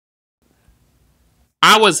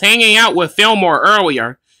I was hanging out with Fillmore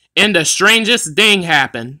earlier, and the strangest thing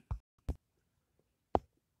happened.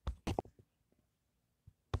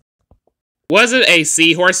 Was it a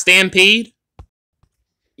seahorse stampede?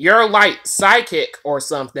 You're like psychic or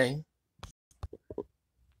something.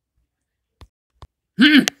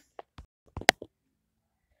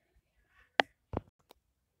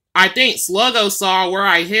 I think Sluggo saw where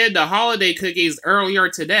I hid the holiday cookies earlier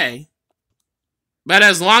today. But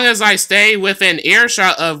as long as I stay within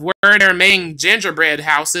earshot of where they're making gingerbread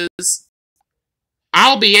houses,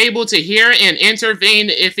 I'll be able to hear and intervene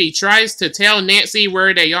if he tries to tell Nancy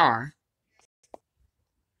where they are.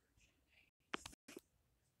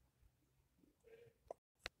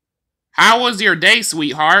 How was your day,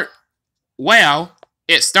 sweetheart? Well,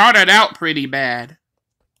 it started out pretty bad.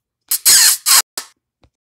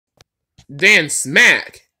 Then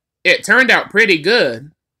smack. It turned out pretty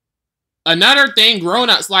good. Another thing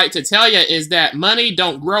grown-ups like to tell you is that money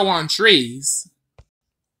don't grow on trees.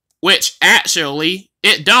 Which, actually,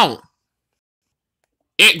 it don't.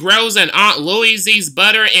 It grows in Aunt Louise's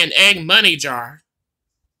butter and egg money jar.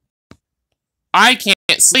 I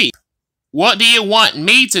can't sleep. What do you want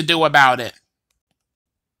me to do about it?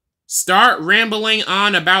 Start rambling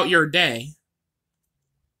on about your day.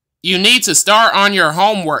 You need to start on your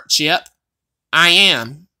homework, Chip. I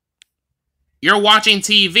am. You're watching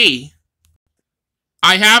TV.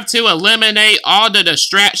 I have to eliminate all the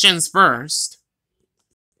distractions first.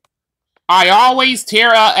 I always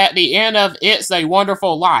tear up at the end of It's a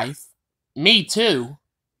Wonderful Life. Me too.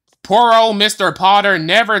 Poor old Mr. Potter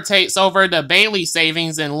never takes over the Bailey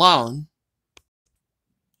savings and loan.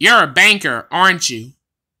 You're a banker, aren't you?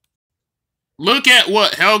 Look at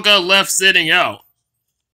what Helga left sitting out.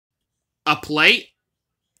 A plate?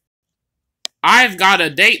 I've got a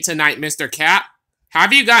date tonight, Mr. Cap.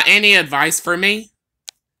 Have you got any advice for me?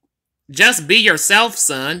 Just be yourself,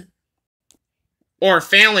 son. Or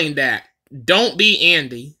failing that, don't be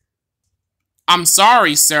Andy. I'm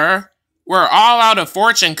sorry, sir. We're all out of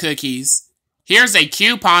fortune cookies. Here's a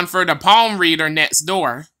coupon for the palm reader next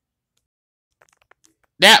door.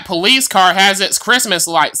 That police car has its Christmas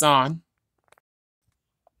lights on.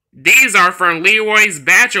 These are from Leroy's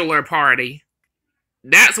bachelor party.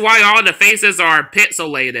 That's why all the faces are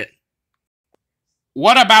pixelated.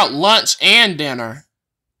 What about lunch and dinner?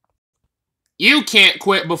 You can't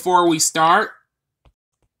quit before we start.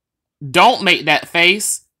 Don't make that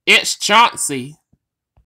face. It's Chauncey.